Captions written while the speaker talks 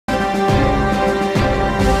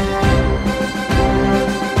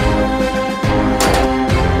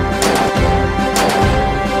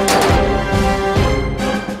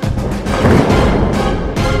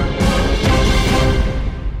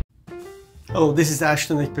Hello, this is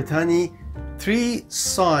Ashton Ekbatani. 3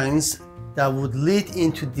 signs that would lead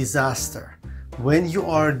into disaster when you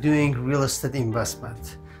are doing real estate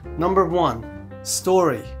investment. Number 1,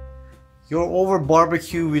 story. You're over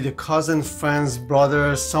barbecue with a cousin, friends,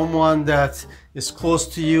 brother, someone that is close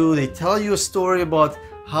to you. They tell you a story about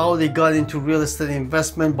how they got into real estate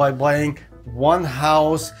investment by buying one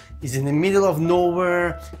house. Is in the middle of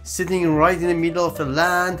nowhere, sitting right in the middle of the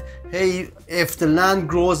land. Hey, if the land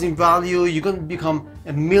grows in value, you're gonna become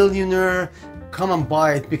a millionaire. Come and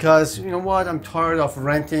buy it, because you know what, I'm tired of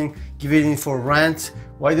renting, giving it for rent.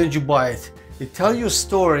 Why don't you buy it? They tell you a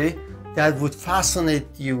story that would fascinate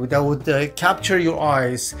you, that would capture your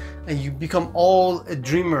eyes, and you become all a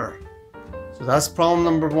dreamer. So that's problem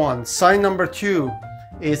number 1. Sign number 2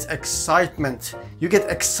 is excitement. You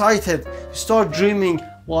get excited, you start dreaming.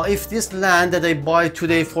 Well, if this land that I buy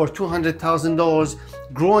today for $200,000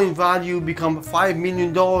 grow in value, become $5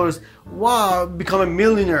 million, wow, become a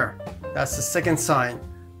millionaire. That's the second sign.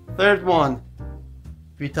 Third one,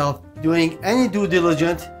 without doing any due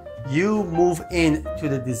diligence, you move into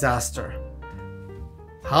the disaster.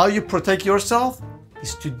 How you protect yourself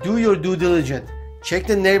is to do your due diligence. Check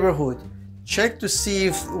the neighborhood. Check to see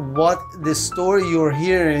if what the story you're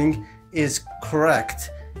hearing is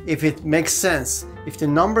correct, if it makes sense, if the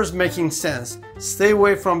numbers making sense. Stay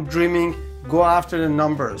away from dreaming, go after the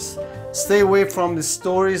numbers. Stay away from the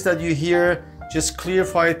stories that you hear, just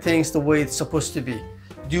clarify things the way it's supposed to be.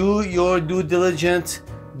 Do your due diligence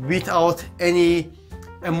without any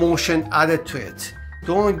emotion added to it.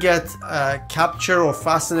 Don't get captured or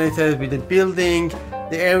fascinated with the building,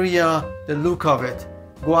 the area, the look of it.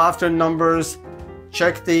 Go after numbers,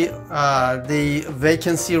 check the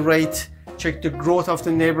vacancy rate, check the growth of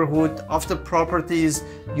the neighborhood, of the properties,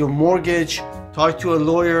 your mortgage. Talk to a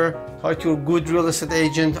lawyer, talk to a good real estate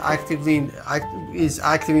agent is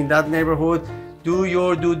active in that neighborhood. Do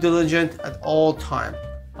your due diligence at all time.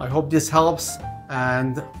 I hope this helps,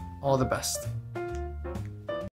 and all the best.